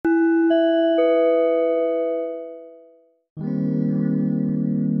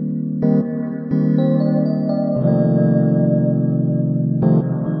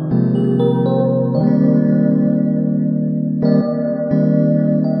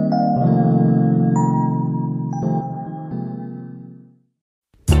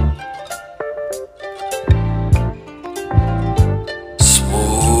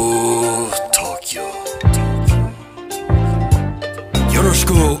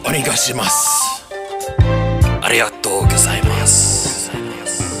お願いします。ありがとうございます。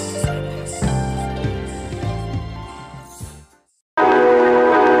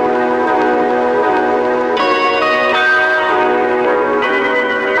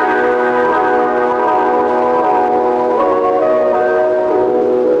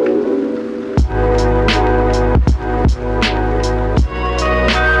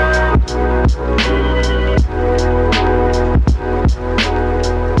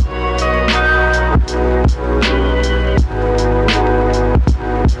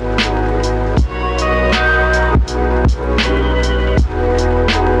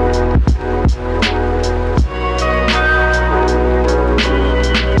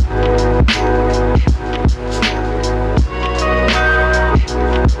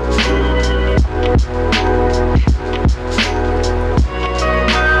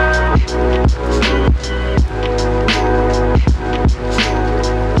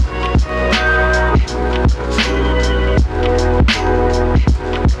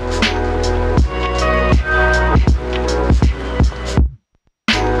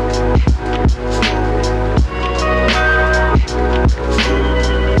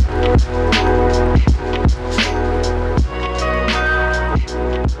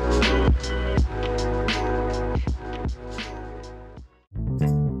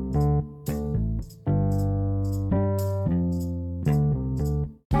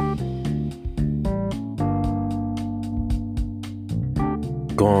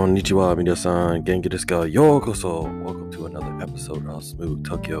Konnichiwa, minasan, genki desu ka? Yokoso. Welcome to another episode of Smooth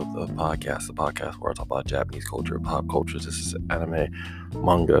Tokyo, the podcast where I talk about Japanese culture, pop culture. This is anime,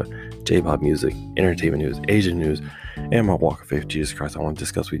 manga, J-pop music, entertainment news, Asian news, and my walk of faith, Jesus Christ. I want to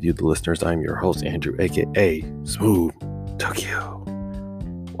discuss with you, the listeners. I'm your host, Andrew, aka Smooth Tokyo.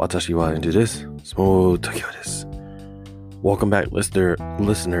 Watashi wa into this, Smooth Tokyo desu. Welcome back, listeners.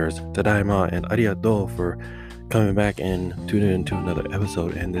 Tadaima and arigato for coming back and tuning into another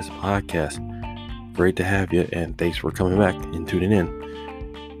episode in this podcast. Great to have you, and thanks for coming back and tuning in.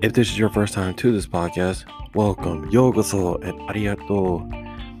 If this is your first time to this podcast, welcome, yokoso, and arigato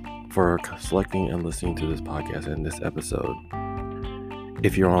for selecting and listening to this podcast and this episode.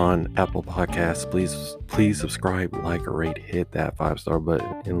 If you're on Apple Podcasts, please subscribe, like, or rate, hit that 5-star button,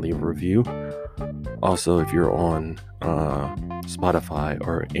 and leave a review. Also, if you're on Spotify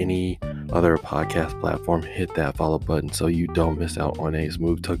or any other podcast platform, hit that follow button so you don't miss out on a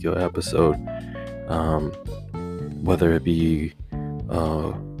Smooth Tokyo episode. Whether it be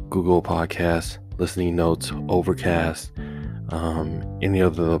Google Podcasts, Listening Notes, Overcast, any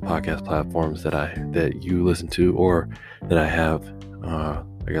other podcast platforms that you listen to or that I have,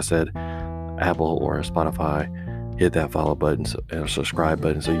 like I said, Apple or Spotify. Hit that follow button and subscribe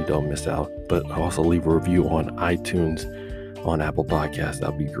button so you don't miss out. But also leave a review on iTunes, on Apple Podcasts.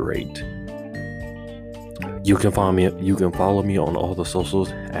 That'd be great. You can follow me on all the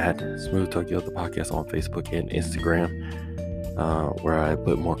socials at Smooth Tokyo, the podcast, on Facebook and Instagram, where I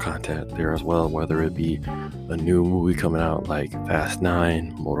put more content there as well, whether it be a new movie coming out like Fast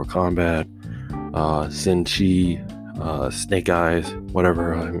 9, Mortal Kombat, Senshi, Snake Eyes,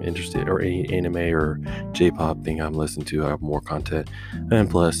 whatever I'm interested, or any anime or J-pop thing I'm listening to. I have more content, and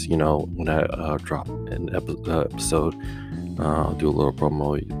plus, when I drop an episode, I'll do a little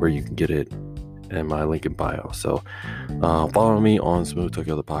promo where you can get it in my link in bio. So follow me on Smooth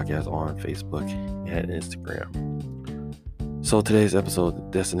Tokyo, the podcast, on Facebook and Instagram. So today's episode,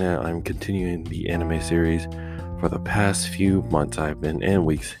 I'm continuing the anime series. For the past few months and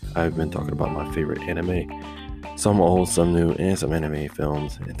weeks, I've been talking about my favorite anime. Some old, some new, and some anime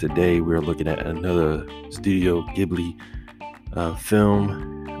films. And today we're looking at another Studio Ghibli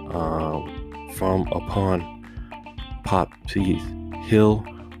film from upon Poppy's Hill.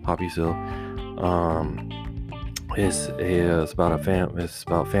 It's about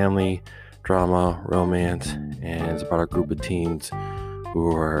family, drama, romance, and it's about a group of teens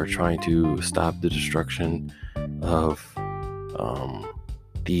who are trying to stop the destruction of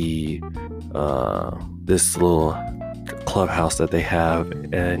this little clubhouse that they have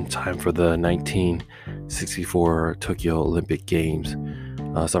in time for the 1964 Tokyo Olympic Games,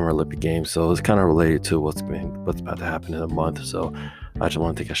 Summer Olympic Games. So it's kind of related to what's about to happen in a month. So I just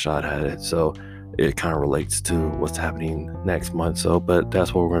want to take a shot at it. So it kind of relates to what's happening next month. But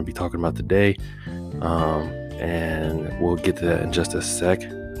that's what we're going to be talking about today. And we'll get to that in just a sec.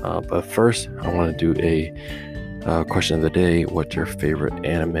 But first, I want to do a question of the day. What's your favorite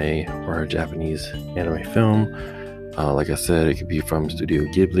anime or Japanese anime film? Like I said, it could be from Studio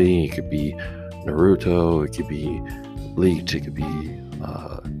Ghibli, it could be Naruto, it could be Bleach, it could be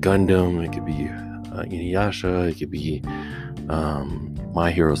Gundam, it could be Inuyasha, it could be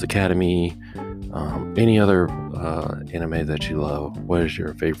My Heroes Academy, any other anime that you love. What is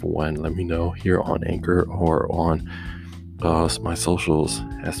your favorite one? Let me know here on Anchor or on my socials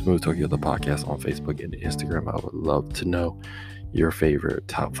at Smooth Tokyo the podcast on Facebook and Instagram. I would love to know your favorite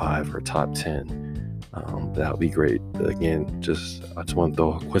top 5 or top 10. That would be great. Again, I just want to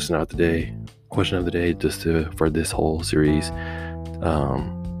throw a question of the day just for this whole series,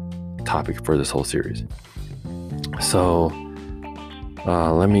 topic for this whole series. So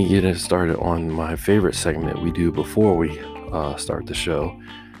let me get it started on my favorite segment we do before we start the show.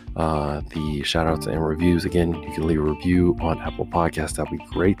 The shout outs and reviews. Again, you can leave a review on Apple Podcasts. That'd be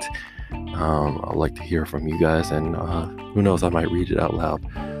great. I'd like to hear from you guys, and who knows, I might read it out loud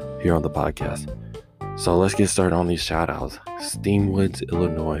here on the podcast. So let's get started on these shout outs. Steamwoods,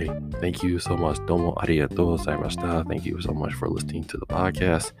 Illinois, thank you so much. Domo arigatou gozaimashita. Thank you so much for listening to the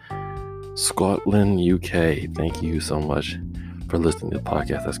podcast. Scotland, UK, thank you so much for listening to the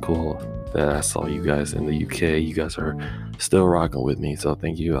podcast. That's cool that I saw you guys in the UK. You guys are still rocking with me, so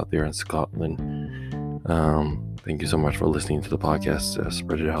thank you out there in Scotland. Thank you so much for listening to the podcast.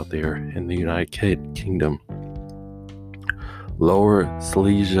 Spread it out there in the United Kingdom. Lower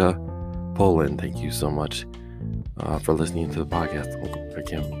Silesia, Poland, thank you so much for listening to the podcast.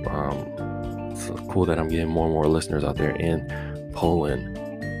 Again, it's cool that I'm getting more and more listeners out there in Poland.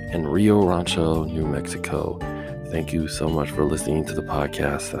 And Rio Rancho, New Mexico, thank you so much for listening to the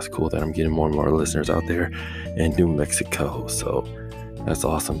podcast. That's cool that I'm getting more and more listeners out there in New Mexico. So that's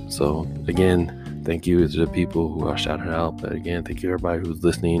awesome. So again, thank you to the people who are shouted out. But again, thank you everybody who's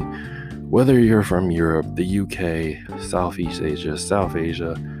listening. Whether you're from Europe, the UK, Southeast Asia, South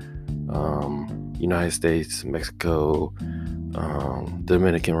Asia, United States, Mexico,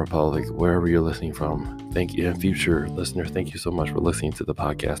 Dominican Republic, wherever you're listening from, thank you. And future listeners, thank you so much for listening to the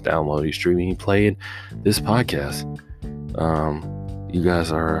podcast, downloading, streaming, playing this podcast. You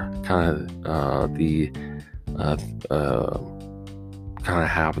guys are kind of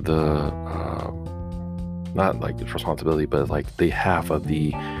have the not like the responsibility, but like the half of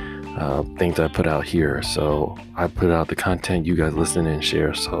the things I put out here. So I put out the content, you guys listen and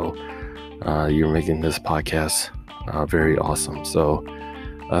share. So you're making this podcast very awesome. So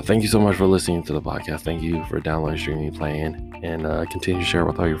thank you so much for listening to the podcast. Thank you for downloading, streaming, playing, and continue to share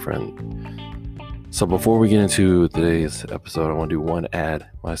with all your friends. So before we get into today's episode, I want to do one ad.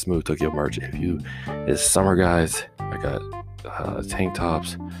 My Smooth Tokyo merch. It's summer, guys. I got tank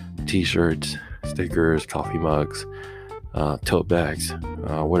tops, t-shirts, stickers, coffee mugs, tote bags,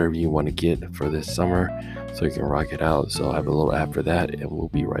 whatever you want to get for this summer so you can rock it out. So I have a little ad for that, and we'll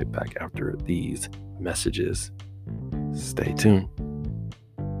be right back after these messages. Stay tuned.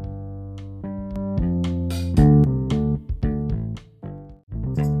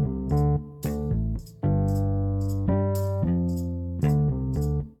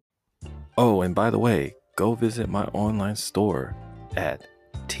 Oh, and by the way, go visit my online store at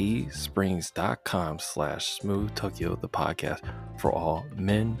teesprings.com/Smooth Tokyo the podcast for all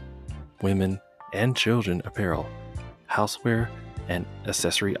men, women, and children apparel, houseware, and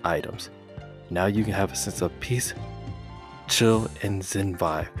accessory items. Now you can have a sense of peace, chill, and zen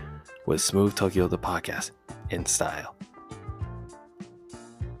vibe with Smooth Tokyo the podcast in style.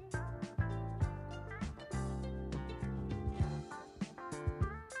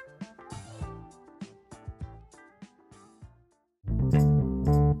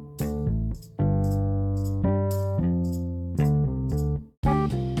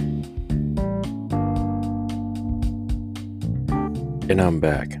 And I'm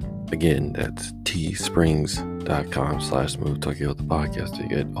back. Again, that's teesprings.com/Smooth Tokyo the podcast to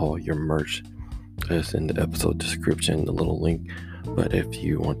get all your merch. It's in the episode description, the little link. But if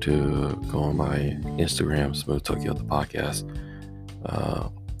you want to go on my Instagram, Smooth Tokyo the podcast,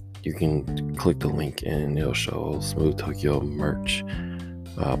 you can click the link and it'll show Smooth Tokyo merch,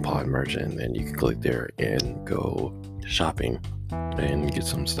 pod merch, and then you can click there and go shopping and get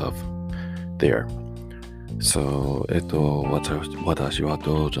some stuff there. So, 私は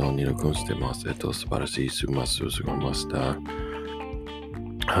道場に録音してます。素晴らしい週末を過ごました。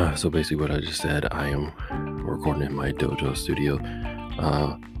So basically what I just said, I am recording in my dojo studio.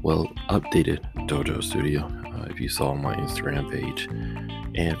 Updated dojo studio. If you saw my Instagram page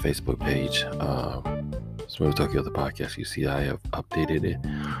and Facebook page, Smooth Tokyo the podcast, you see I have updated it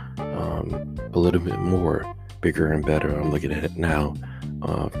a little bit more, bigger and better. I'm looking at it now.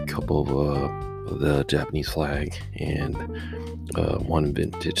 A couple of the Japanese flag and one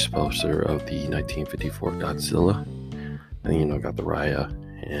vintage poster of the 1954 Godzilla, and got the Raya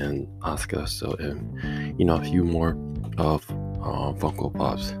and Asuka. So, and a few more of Funko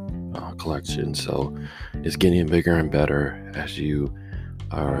Pop's collection. So it's getting bigger and better as you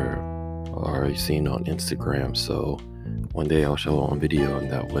are already seen on Instagram. So one day I'll show it on video, and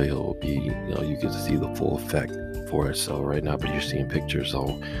that way it will be, you get to see the full effect for it. So right now, but you're seeing pictures.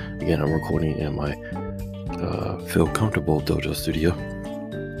 So again, I'm recording in my Feel Comfortable Dojo studio.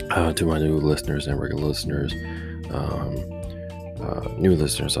 To my new listeners and regular listeners, new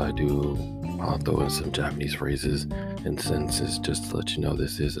listeners, I'll throw in some Japanese phrases and sentences just to let you know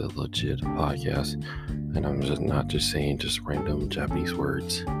this is a legit podcast, and I'm not just saying just random Japanese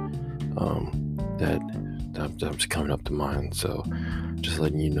words that I'm just coming up to mind. So just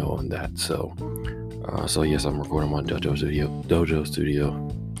letting you know on that. So yes, I'm recording my Dojo studio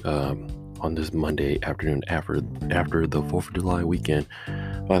on this Monday afternoon after the 4th of July weekend.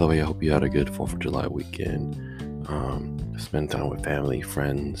 By the way, I hope you had a good 4th of July weekend. Spend time with family,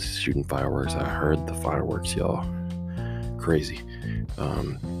 friends, shooting fireworks. I heard the fireworks, y'all. Crazy.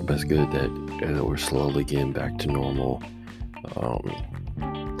 But it's good that we're slowly getting back to normal.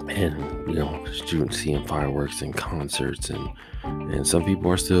 And seeing fireworks and concerts, and some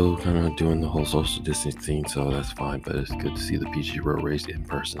people are still kind of doing the whole social distancing, so that's fine. But it's good to see the PG Road Race in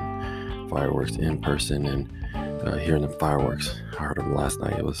person, fireworks in person, and hearing the fireworks. I heard them last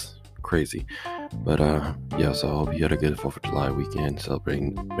night. It was crazy. But so I hope you had a good 4th of July weekend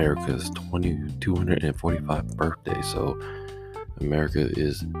celebrating America's 245th birthday. So America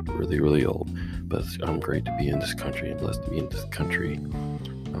is really, really old, but I'm great to be in this country and blessed to be in this country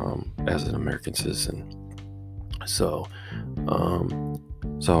as an American citizen. So I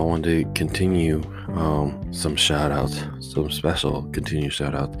wanted to continue some shout outs, some special continued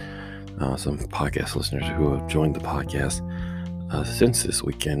shout outs, some podcast listeners who have joined the podcast since this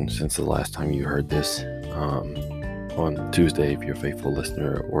weekend, since the last time you heard this on Tuesday, if you're a faithful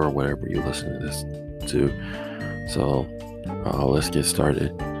listener, or whatever you listen to this to. So let's get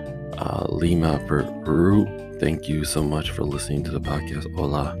started. Lima, Peru, thank you so much for listening to the podcast.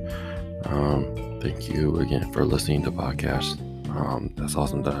 Hola. Thank you again for listening to the podcast. That's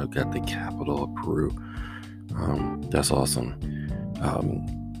awesome that I got the capital of Peru. That's awesome.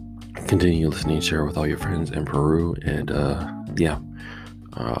 Continue listening, share with all your friends in Peru, and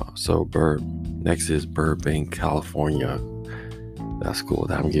so next is Burbank, California. That's cool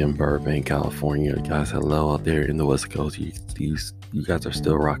that I'm getting Burbank, California. Guys, hello out there in the West Coast. You guys are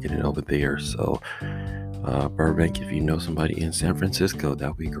still rocking it over there. So Burbank, if you know somebody in San Francisco, that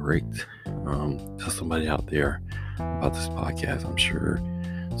would be great. Tell somebody out there about this podcast. I'm sure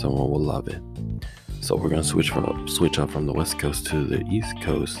someone will love it. So we're going to switch up from the West Coast to the East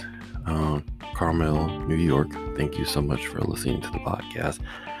Coast. Carmel, New York, thank you so much for listening to the podcast.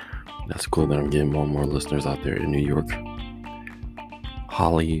 That's cool that I'm getting more and more listeners out there in New York.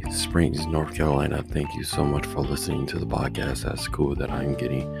 Holly Springs, North Carolina, thank you so much for listening to the podcast. That's cool that I'm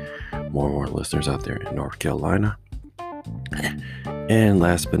getting more and more listeners out there in North Carolina. And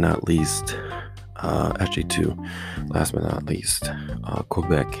last but not least,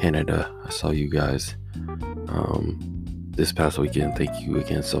 Quebec, Canada. I saw you guys this past weekend. Thank you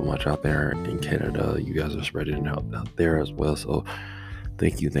again so much out there in Canada. You guys are spreading out there as well. So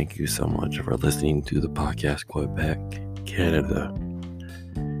thank you so much for listening to the podcast, Quebec, Canada.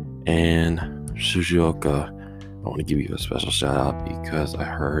 And Shizuoka, I want to give you a special shout out because I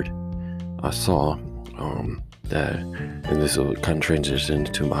saw that, and this will kind of transition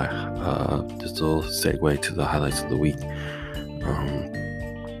to my this will segue to the highlights of the week.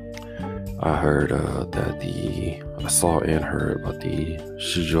 I heard I saw and heard about the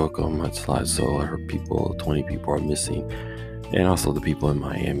Shizuoka mudslide. So I heard 20 people are missing, and also the people in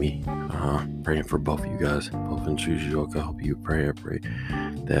Miami. Praying for both of you guys, both in Shizuoka. I hope you pray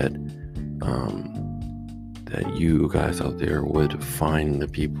that you guys out there would find the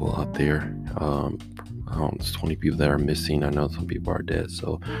people out there. There's 20 people that are missing. I know some people are dead.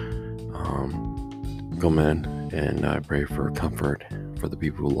 So go man, and I pray for comfort for the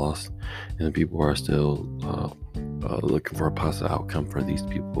people who lost, and the people who are still looking for a positive outcome for these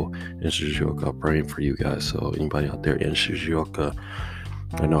people in Shizuoka. I'm praying for you guys. So anybody out there in Shizuoka,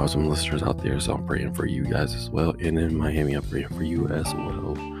 I know I have some listeners out there, so I'm praying for you guys as well. And in Miami, I'm praying for you as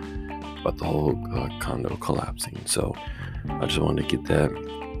well about the whole condo collapsing. So I just wanted to get that.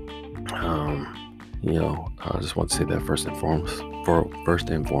 I just want to say that first and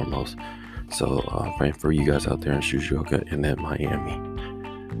foremost. So praying for you guys out there in Shizuoka and then Miami.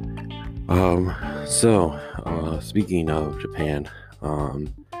 Speaking of Japan, I'm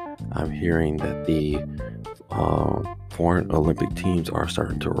hearing that the foreign Olympic teams are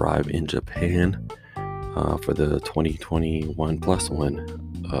starting to arrive in Japan for the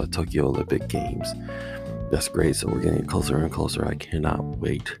 2021+1 Tokyo Olympic Games. That's great. So we're getting closer and closer. I cannot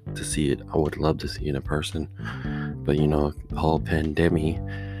wait to see it. I would love to see it in person. but the whole pandemic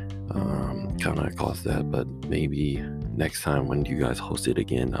kind of caused that. But maybe next time when you guys host it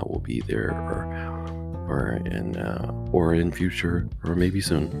again, I will be there, or in future, or maybe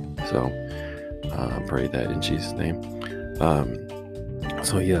soon. So pray that in Jesus' name.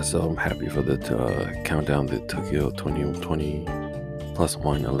 So I'm happy for the countdown to Tokyo 2020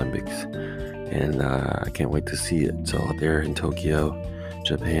 +1 Olympics, and I can't wait to see it. So out there in Tokyo,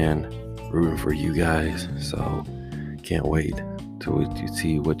 Japan, rooting for you guys. So can't wait to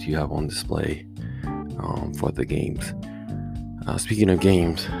see what you have on display for the games. Speaking of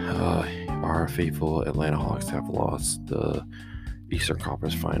games, our faithful Atlanta Hawks have lost the Eastern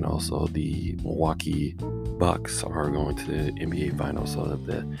Conference Final, so the Milwaukee Bucks are going to the NBA Finals. So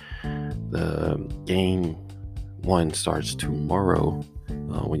that the game 1 starts tomorrow.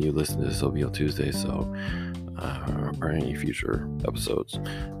 When you listen to this, it'll be on Tuesday. So or any future episodes.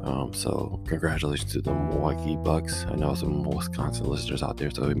 So congratulations to the Milwaukee Bucks. I know some Wisconsin listeners out there,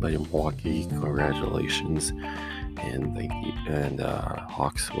 so everybody in Milwaukee, congratulations, and thank you. And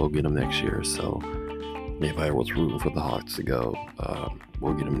Hawks will get them next year. So anybody was rooting for the Hawks to go,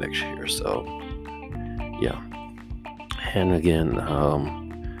 we'll get them next year. So yeah, and again,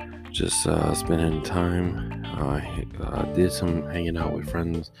 just spending time. Did some hanging out with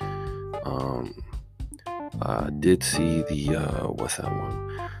friends. Did see the what's that one?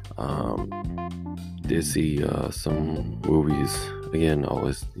 Did see some movies again.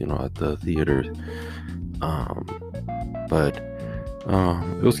 Always, at the theater. But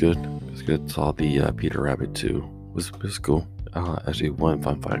it was good. It was good. Saw the Peter Rabbit 2. It was cool. Actually, one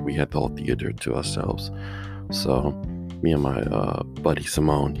fun fact: we had the whole theater to ourselves. So me and my buddy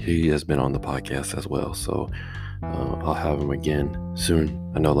Simone, he has been on the podcast as well. So I'll have him again soon.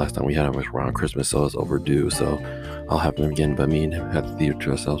 I know last time we had him was around Christmas, so it's overdue. So I'll have him again. But me and him had the theater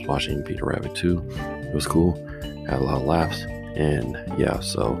to ourselves watching Peter Rabbit 2. It was cool. Had a lot of laughs. And yeah,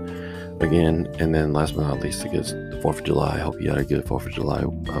 so again, and then last but not least, it gets the 4th of July. I hope you had a good 4th of July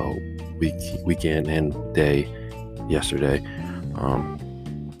weekend and day yesterday.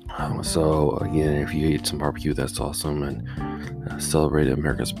 So again, if you ate some barbecue, that's awesome, and celebrated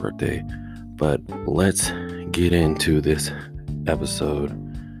America's birthday. But let's get into this episode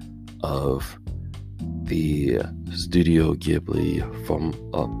of the Studio Ghibli from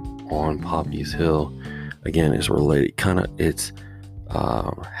Up on Poppy's Hill. Again, it's related,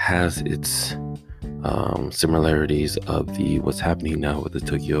 has its similarities of the what's happening now with the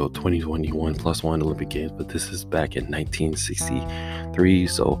Tokyo 2021 +1 Olympic Games, but this is back in 1963,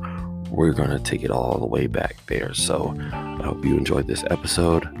 so we're gonna take it all the way back there. So I hope you enjoyed this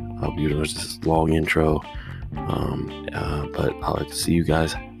episode. I hope you enjoyed this long intro, but I'll see you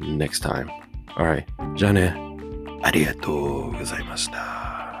guys next time. All right, Jane, arigatou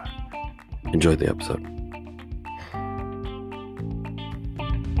gozaimashita. Enjoy the episode.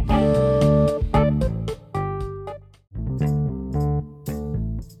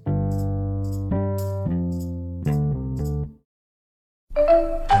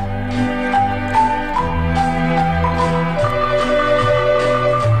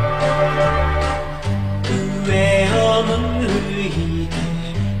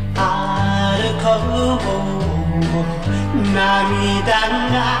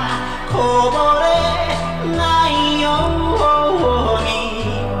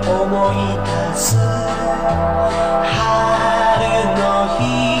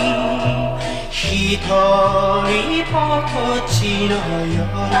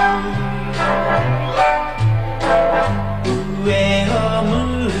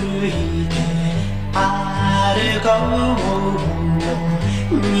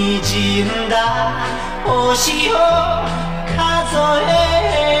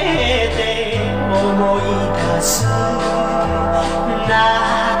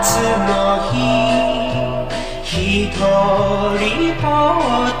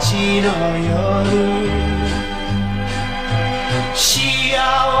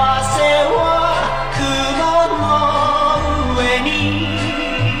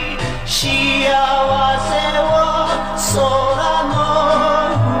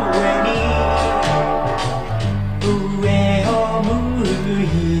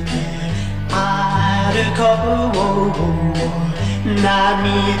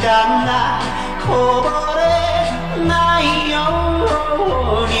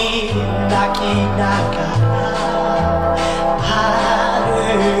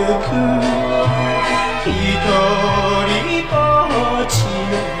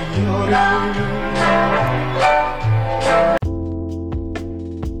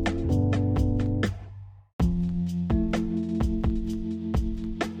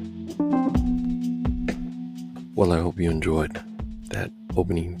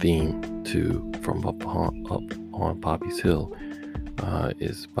 opening theme from up on Poppy's Hill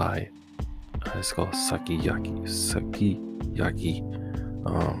is by it's called Sakiyaki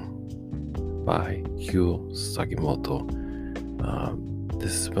by Hyo Sakimoto.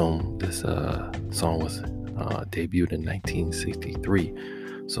 This song was debuted in 1963,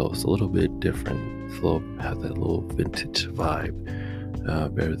 so it's a little bit different. It has that little vintage vibe,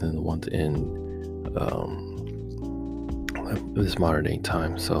 better than the ones in this modern day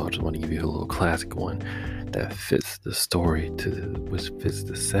time. So I just want to give you a little classic one that fits the story which fits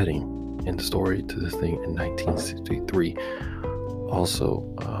the setting and the story to this thing in 1963. Also,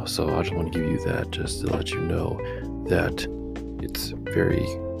 so I just want to give you that just to let you know that it's very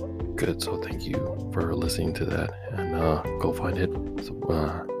good. So thank you for listening to that, and go find it.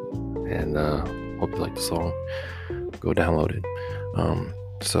 And hope you like the song. Go download it.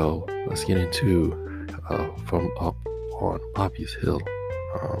 So let's get into From Up on Poppy's Hill,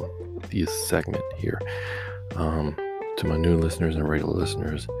 this segment here. To my new listeners and regular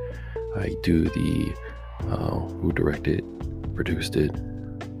listeners, I do the who directed, produced it,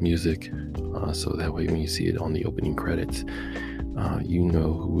 music, so that way when you see it on the opening credits, you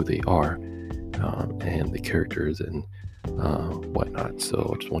know who they are, and the characters and whatnot.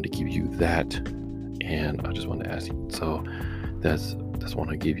 So I just want to give you that, and I just want to ask you. So that's what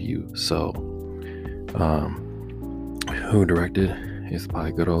I give you. So who directed is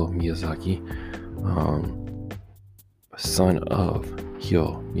by Goro Miyazaki, son of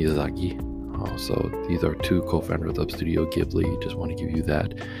Hayao Miyazaki. So these are two co-founders of Studio Ghibli. Just want to give you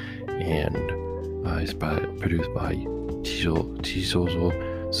that. And it's produced by Chishozo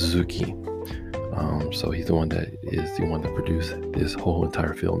Suzuki. So he's the one that produced this whole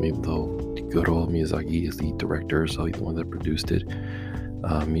entire film, even though Goro Miyazaki is the director, so he's the one that produced it.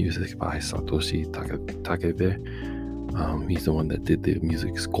 Music by Satoshi Takebe. He's the one that did the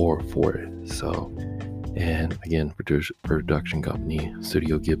music score for it. So, and again, production company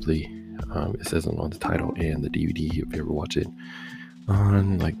Studio Ghibli. It says it on the title and the DVD if you ever watch it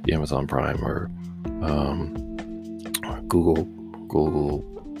on like Amazon Prime or Google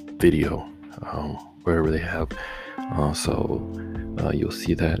Video, wherever they have. So you'll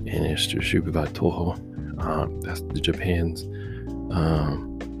see that, and it's distributed by Toho. That's the Japan's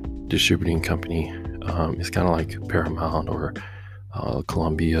distributing company. It's kind of like Paramount or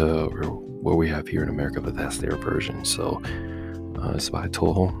Columbia or what we have here in America, but that's their version. So it's by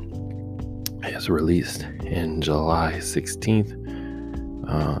Toho. It's released in July 16th,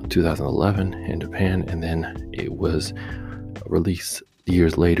 2011 in Japan, and then it was released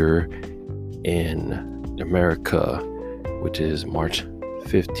years later in America, which is March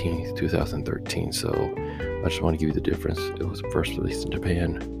 15th, 2013. So I just want to give you the difference. It was first released in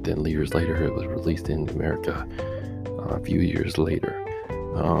Japan, then years later it was released in America a few years later.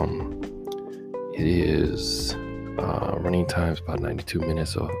 It is running times about 92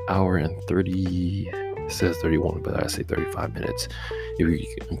 minutes, so hour and 30, it says 31, but I say 35 minutes if you're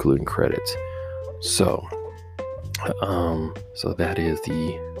including credits. So that is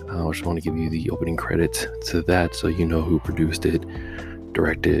I just want to give you the opening credits to that, so you know who produced it,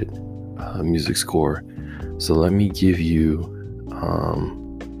 directed, music score. So let me give you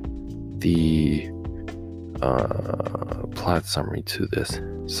the plot summary to this.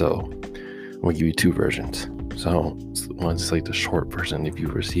 So I'm gonna give you two versions. So one's like the short version if you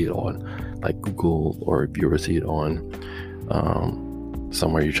ever see it on like Google, or if you ever see it on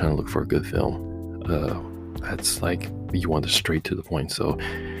somewhere you're trying to look for a good film. That's like you want it straight to the point. So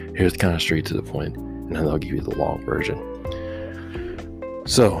here's kind of straight to the point, and then I'll give you the long version.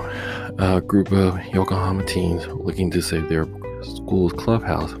 So a group of Yokohama teens looking to save their school's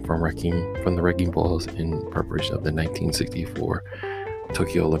clubhouse from the wrecking balls in preparation of the 1964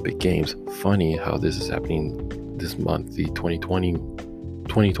 Tokyo Olympic Games. Funny how this is happening this month. The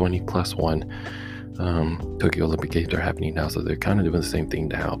 2020 plus one Tokyo Olympic Games are happening now, so they're kind of doing the same thing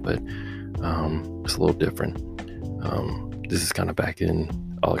now, but it's a little different. This is kind of back in,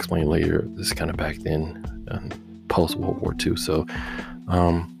 I'll explain later, this is kind of back then, post World War II. So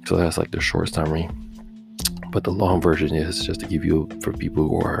that's like the short summary, but the long version is just to give you, for people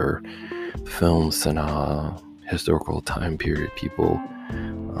who are films and historical time period people.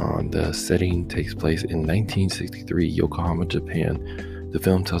 The setting takes place in 1963, Yokohama, Japan. The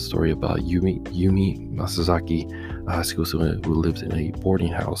film tells a story about Yumi Masazaki, a high school student who lives in a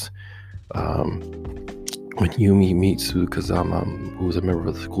boarding house. When Yumi meets Kazama, who is a member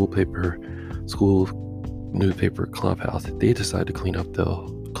of the school newspaper clubhouse, they decide to clean up the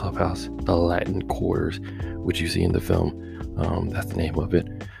clubhouse, the Latin Quarters, which you see in the film. That's the name of it.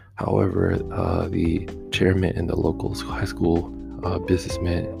 However, the chairman and the local high school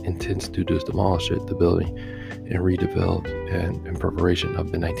businessman intends to demolish the building and redevelop and in preparation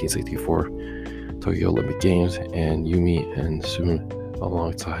of the 1964 Tokyo Olympic Games, and Yumi and Sun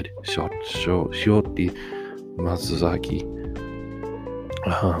alongside Shioti Matsuzaki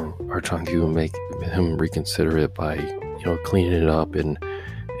are trying to make him reconsider it by cleaning it up and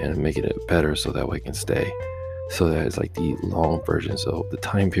making it better so that way it can stay. So that is like the long version. So the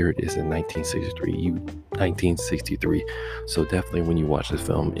time period is in 1963. So definitely when you watch this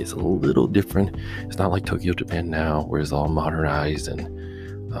film, it's a little different. It's not like Tokyo, Japan now, where it's all modernized and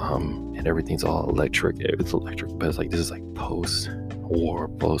everything's all electric. It's electric, but it's like this is like post-war,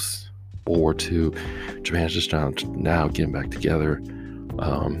 post-World War II. Japan's just now getting back together.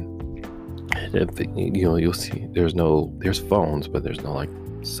 And you'll see there's phones, but there's no like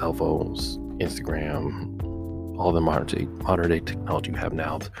cell phones, Instagram, all the modern day technology you have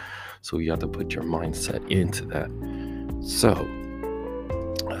now. So you have to put your mindset into that. So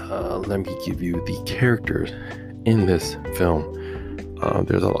let me give you the characters in this film.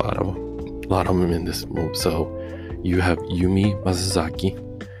 There's a lot of them in this movie. So you have Yumi Matsuzaki,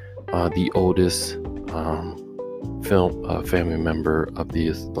 the oldest family member of the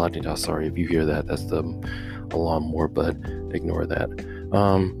Latinidad. Sorry if you hear that, that's the lawnmower, but ignore that.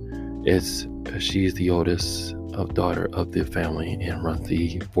 She's the oldest daughter of the family and runs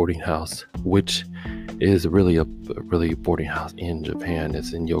the boarding house, which is really a boarding house in Japan.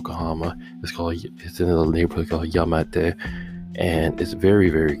 It's in Yokohama. It's in a neighborhood called Yamate, and it's very,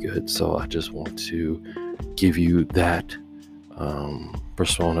 very good. So I just want to give you that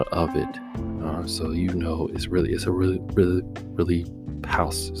persona of it, so it's a really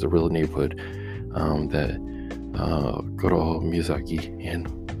house. It's a real neighborhood that Goro Miyazaki and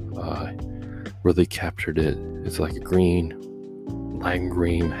really captured it. It's like a lime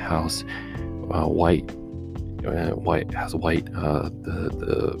green house, white has white.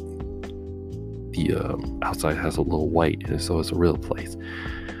 The outside has a little white, and so it's a real place.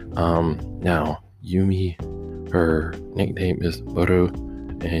 Now Yumi, her nickname is Maru,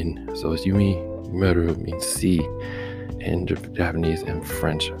 and so it's Yumi. Maru means sea in Japanese and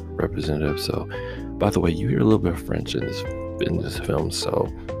French representative. So, by the way, you hear a little bit of French in this film. So,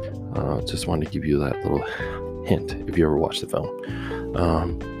 just wanted to give you that little hint if you ever watch the film.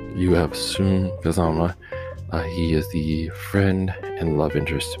 You have Sun Kazama. He is the friend and love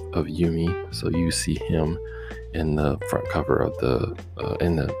interest of Yumi. So you see him in the front cover of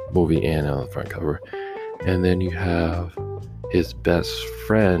in the movie and on the front cover. And then you have his best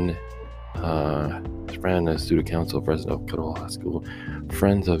friend, as student council president of Kuroho High School,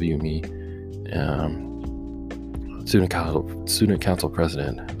 friends of Yumi, student council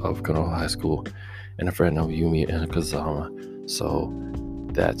president of Kuroho High School, and a friend of Yumi and Kazama. So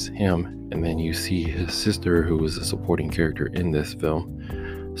that's him. And then you see his sister, who is a supporting character in this film,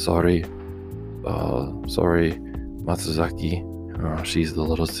 Sori Matsuzaki. She's the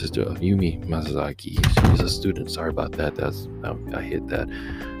little sister of Yumi Matsuzaki. She's a student. Sorry about that. I hit that.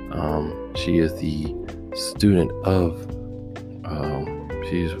 She is the student of.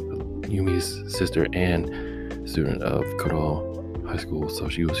 She's Yumi's sister and student of Kuroho High School. So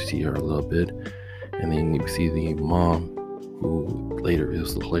you will see her a little bit, and then you see the mom, who later in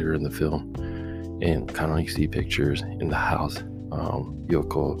the film, and kind of you see pictures in the house.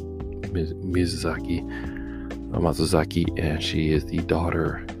 Yoko Matsuzaki, and she is the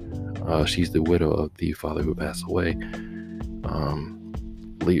daughter. She's the widow of the father who passed away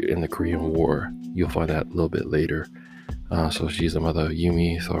in the Korean War. You'll find that a little bit later. So she's the mother of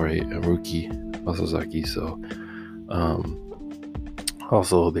Yumi, and Ruki Matsuzaki. So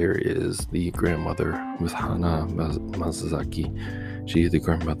also there is the grandmother, Ms. Hana Matsuzaki. She is the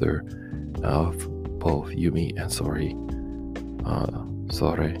grandmother of both Yumi and Sori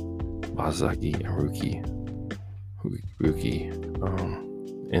Matsuzaki and Ruki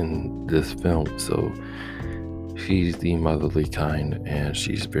in this film. So she's the motherly kind, and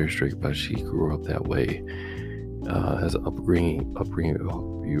she's very strict, but she grew up that way. As an upbringing of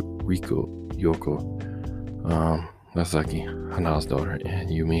Yoko Matsuzaki, Hana's daughter, and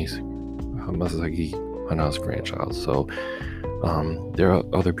Yumi's Matsuzaki, Hana's grandchild. So there are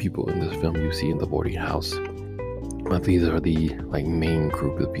other people in this film you see in the boarding house, but these are the main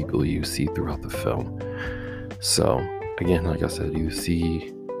group of people you see throughout the film. So again, like I said, you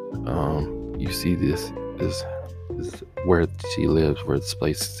see this where she lives, where this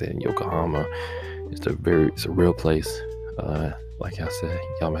place is in Yokohama. It's a real place. Like I said,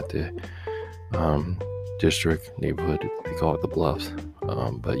 Yamate district neighborhood. They call it the Bluffs,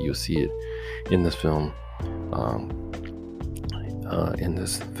 but you'll see it in this film.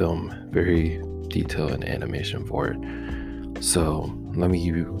 Very detailed and animation for it. So let me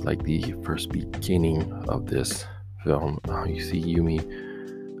give you like the first beginning of this film. You see Yumi.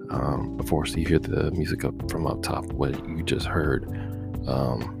 Before, so you hear the music from up top, what you just heard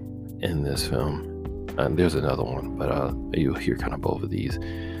in this film. And there's another one, but you'll hear kind of both of these.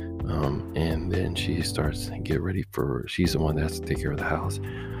 And then she starts to get ready she's the one that has to take care of the house.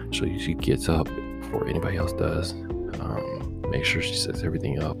 So she gets up before anybody else does. Make sure she sets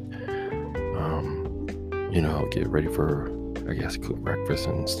everything up. Get ready for, I guess, cook breakfast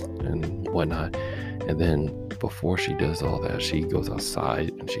and whatnot. And then before she does all that, she goes outside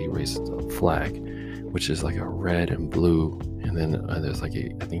and she raises a flag, which is like a red and blue, and then there's like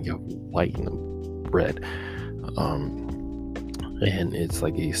I think a white and red, and it's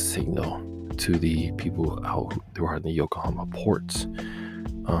like a signal to the people out who are in the Yokohama ports,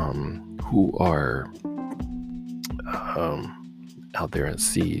 who are out there at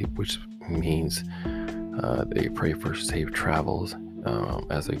sea, which means they pray for safe travels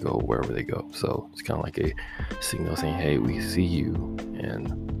as they go wherever they go. So it's kind of like a signal saying, hey, we see you,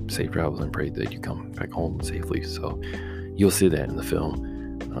 and safe travels, and pray that you come back home safely. So you'll see that in the film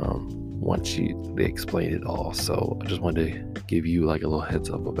once they explain it all. So I just wanted to give you like a little heads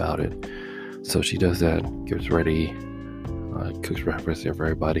up about it. So she does that, gets ready, cooks breakfast for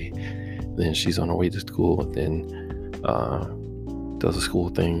everybody. Then she's on her way to school, and then does a school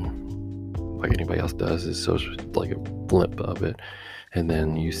thing like anybody else does. It's so like a blip of it. And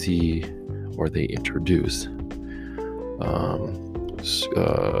then you see, or they introduce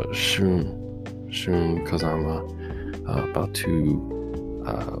Shun Kazama about to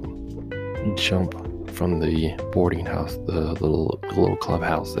jump from the boarding house, the little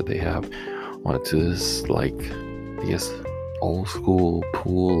clubhouse that they have, onto this, like, I guess, old school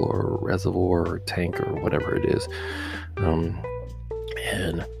pool or reservoir or tank or whatever it is.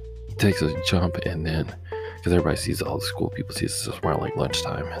 And he takes a jump, and then, because everybody sees, all the school people see this around like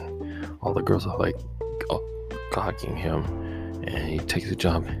lunchtime, and all the girls are like gawking him, and he takes a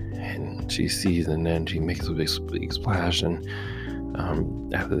jump, and she sees, and then she makes a big splash, and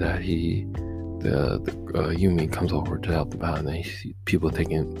after that Yumi comes over to help him out, and then you see people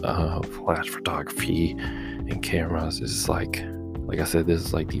taking flash photography and cameras. It's like I said, this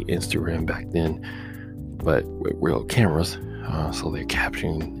is like the Instagram back then, but with real cameras. So they're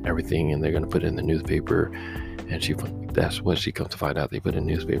capturing everything, and they're going to put it in the newspaper. And that's what she comes to find out. They put it in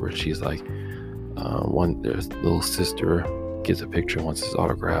the newspaper, and she's like, their little sister gets a picture and wants his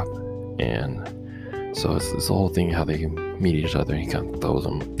autograph. And so it's this whole thing, how they meet each other, and he kind of throws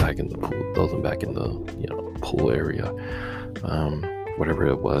them back in the pool area, whatever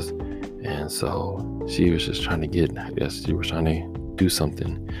it was. And so she was just trying to do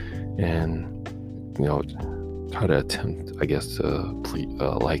something, and try to attempt, I guess, to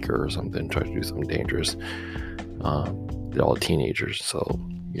like her or something, try to do something dangerous. They're all teenagers, so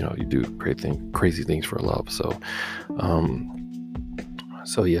you do crazy things for love. So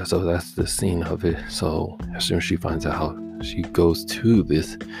so that's the scene of it. So as soon as she finds out, she goes to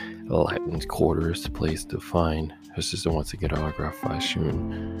this Latin quarters place to find her sister, wants to get an autograph by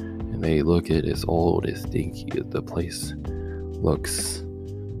Shun, and they look at it. It's old, it's dinky, the place looks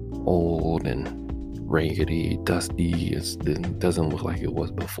old and raggedy, dusty. It doesn't look like it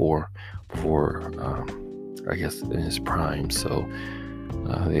was before I guess in his prime. So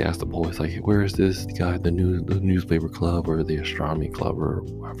they asked the boys, like, where is this guy, the newspaper club or the astronomy club or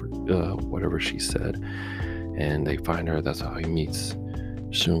whatever she said. And they find her. That's how he meets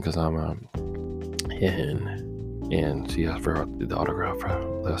Shun Kazama, and she asked for the autograph.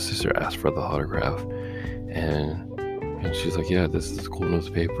 The sister asked for the autograph, and she's like, yeah, this is a school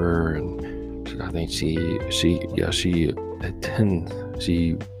newspaper. And I think she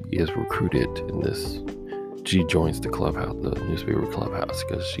is recruited in this. She joins the clubhouse, the newspaper clubhouse,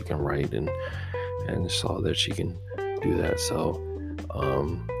 because she can write and saw that she can do that. So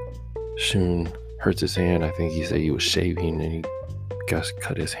Shun hurts his hand. I think he said he was shaving and he just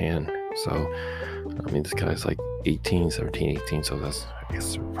cut his hand. So I mean, this guy's like 18, so that's, I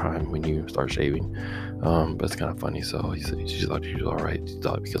guess, prime when you start shaving. But it's kind of funny. So she thought she was all right. She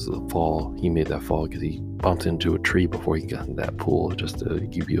thought because of the fall, he made that fall because he bumped into a tree before he got in that pool, just to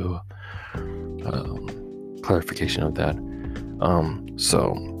give you a clarification of that.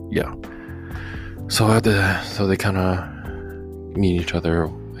 So yeah. So after that, so they kind of meet each other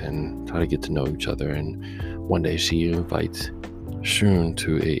and try to get to know each other. And one day she invites Shun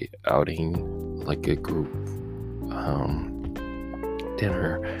to a outing, like a group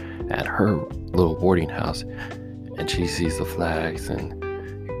dinner at her little boarding house, and she sees the flags and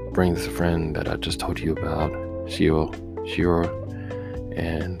brings a friend that I just told you about, Shiro,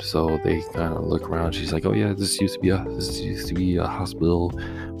 And so they kind of look around. She's like, "Oh yeah, this used to be a hospital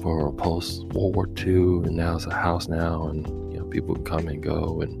for post World War II, and now it's a house now, and people can come and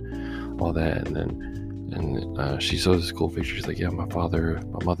go and all that." And she shows this cool picture. She's like, "Yeah, my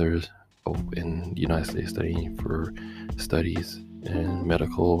mother's in the United States studying for studies in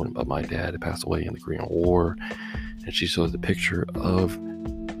medical, but my dad had passed away in the Korean War." And she shows the picture of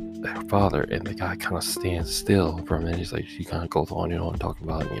her father, and the guy kind of stands still for a minute. He's like, she kind of goes on, and talking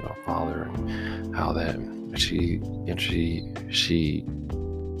about father and how that she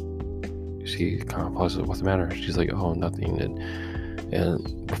kind of pauses. "What's the matter?" She's like, "Oh, nothing."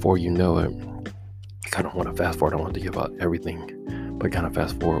 And before you know it, I kind of want to fast forward. I want to give out everything, but kind of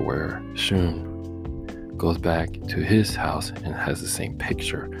fast forward where Shun goes back to his house and has the same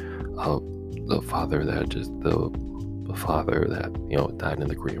picture of the father that died in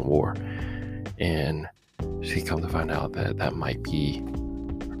the Korean War. And she comes to find out that might be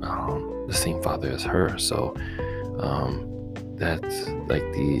the same father as her. So that's like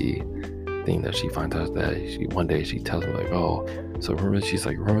the thing that she finds out, that one day she tells him, like, "Oh, so remember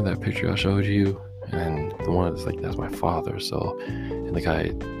that picture I showed you?" And the one that's like, "That's my father." So, and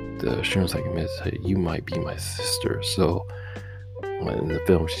the Shun's like, "Hey, you might be my sister." So in the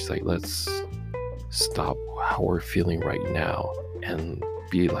film, she's like, "Let's stop how we're feeling right now and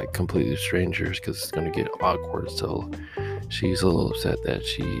be like completely strangers, because it's going to get awkward." So she's a little upset that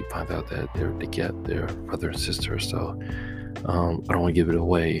she finds out that they're brother and sister. So I don't want to give it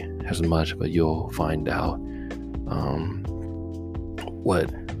away as much, but you'll find out what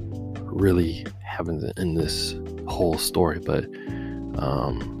really happens in this whole story. But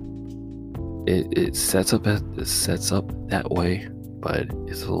it sets up that way, but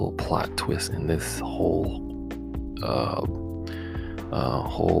it's a little plot twist in this whole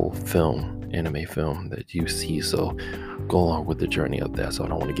anime film that you see. So go along with the journey of that. So I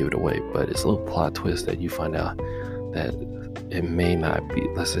don't want to give it away, but it's a little plot twist that you find out that it may not be,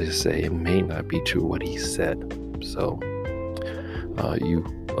 let's just say, it may not be true what he said. So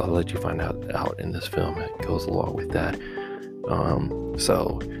I'll let you find out in this film. It goes along with that.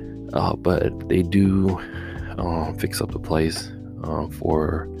 But they do fix up the place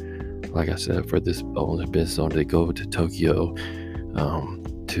for, like I said, for this business owner. They go to Tokyo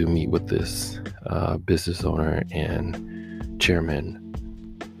to meet with this business owner and chairman,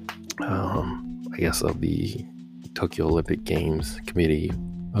 I guess, of the Tokyo Olympic Games Committee.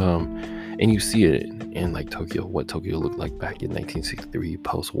 And you see it in like Tokyo, what Tokyo looked like back in 1963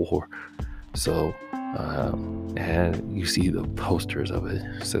 post-war. So and you see the posters of it.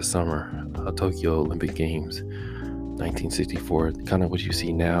 It says Summer Tokyo Olympic Games 1964, kind of what you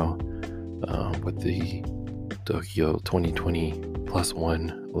see now with the Tokyo 2020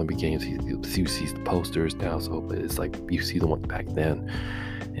 +1 Olympic Games. You see the posters now, so but it's like you see the ones back then,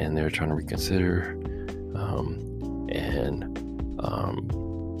 and they're trying to reconsider,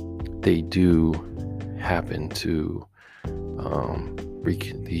 they do happen to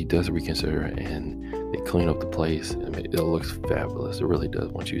he does reconsider, and they clean up the place, and it looks fabulous. It really does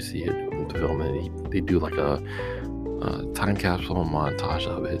once you see it in the film. And they do like a time capsule montage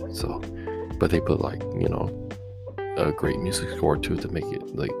of it. So, but they put like a great music score to it to make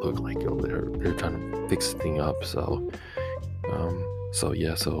it like look like they're trying to fix the thing up. So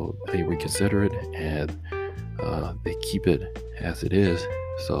so they reconsider it, and they keep it as it is,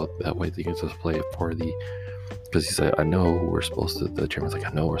 so that way they can just play it for because he said, the chairman's like, "I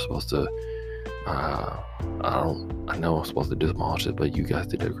know we're supposed to I know I'm supposed to demolish it, but you guys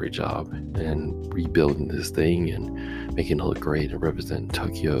did a great job in rebuilding this thing and making it look great and represent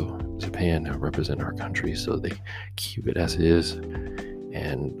Tokyo, Japan, and represent our country." So they keep it as it is,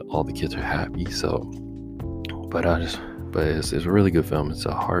 and all the kids are happy. So, but it's a really good film. It's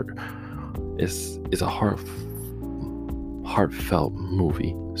a heartfelt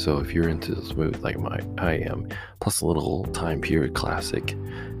movie. So if you're into this movie like I am, plus a little time period classic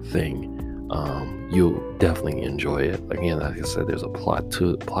thing, you'll definitely enjoy it. Again, like I said, there's a plot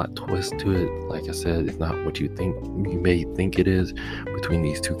twist to it. Like I said, it's not what you may think it is between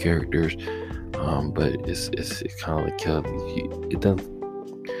these two characters, but it's kind of like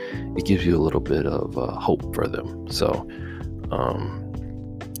it gives you a little bit of hope for them. So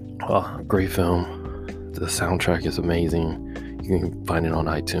great film. The soundtrack is amazing. You can find it on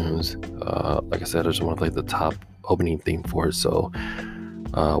iTunes. Like I said, I just want to play the top opening theme for it. So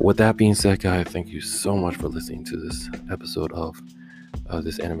with that being said, guys, thank you so much for listening to this episode of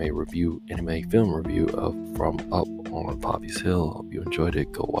this anime film review from Up on Poppy's Hill. Hope you enjoyed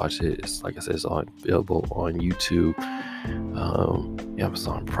it. Go watch it. It's, like I said, it's available on YouTube,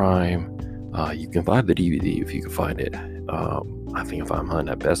 Amazon Prime. You can buy the DVD if you can find it. I think if I'm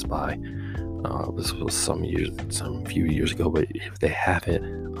hunting at Best Buy, this was some few years ago, but if they have it,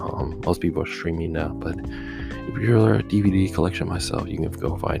 most people are streaming now. But if you're a DVD collection myself, you can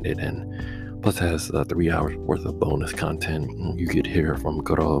go find it. And plus, it has 3 hours worth of bonus content. You could hear from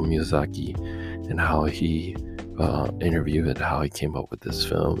Goro Miyazaki and how he interviewed how he came up with this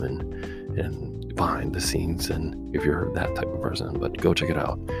film and behind the scenes. And if you're that type of person, but go check it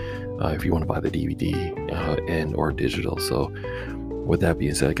out if you want to buy the DVD and or digital. So with that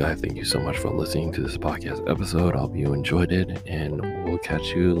being said, guys, thank you so much for listening to this podcast episode. I hope you enjoyed it, and we'll catch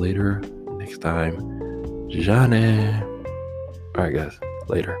you later next time. Jane. All right, guys,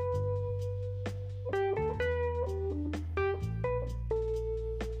 later.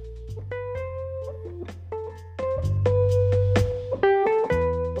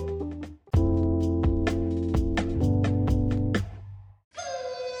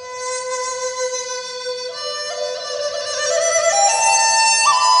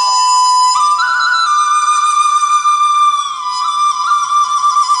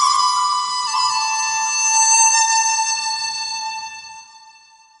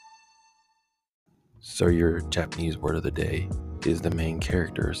 So your Japanese word of the day is the main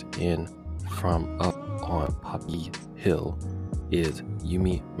characters in From Up on Poppy Hill is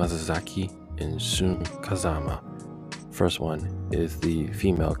Yumi Masazaki and Shun Kazama. First one is the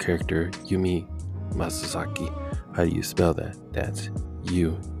female character Yumi Masazaki. How do you spell that? That's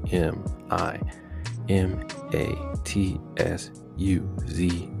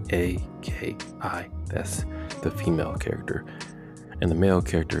UMIMATSUZAKI. That's the female character. And the male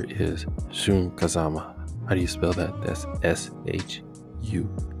character is Shun Kazama. How do you spell that? That's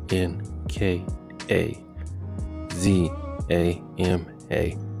SHUNKAZAMA.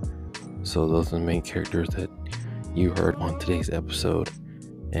 So those are the main characters that you heard on today's episode.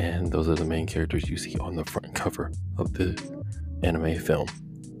 And those are the main characters you see on the front cover of the anime film.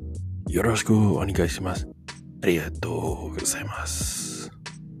 Yoroshiku onegai shimasu. Arigatou gozaimasu.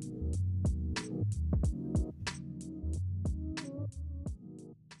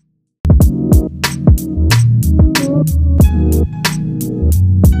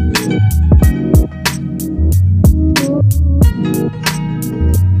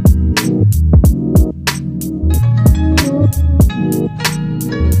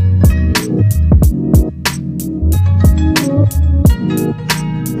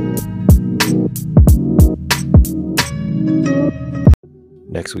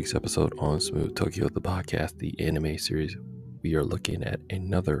 Next week's episode on Smooth Tokyo, the podcast, the anime series, we are looking at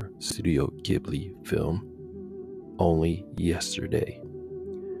another Studio Ghibli film, Only Yesterday.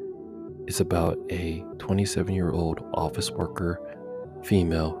 It's about a 27-year-old office worker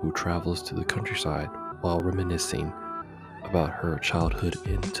female who travels to the countryside while reminiscing about her childhood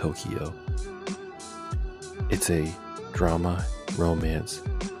in Tokyo. It's a drama, romance,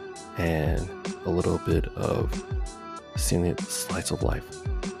 and a little bit of salient slice of life.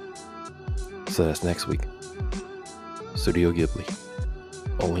 So that's next week. Studio Ghibli,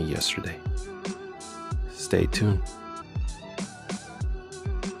 Only Yesterday. Stay tuned.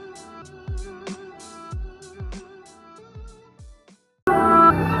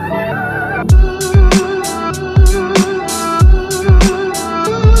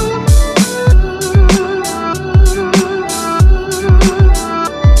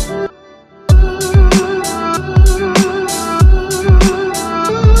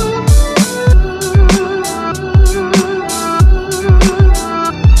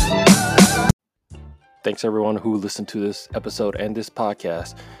 Thanks everyone who listened to this episode and this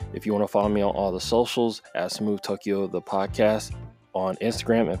podcast. If you want to follow me on all the socials at Smooth Tokyo the podcast on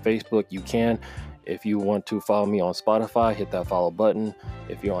Instagram and Facebook, you can. If you want to follow me on Spotify, hit that follow button.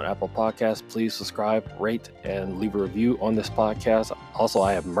 If you're on Apple Podcasts, please subscribe, rate, and leave a review on this podcast. Also,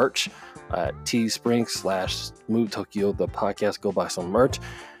 I have merch at Teespring/Smooth Tokyo the podcast. Go buy some merch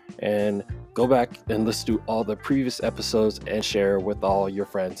and go back and listen to all the previous episodes and share with all your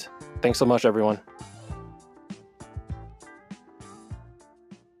friends. Thanks so much, everyone.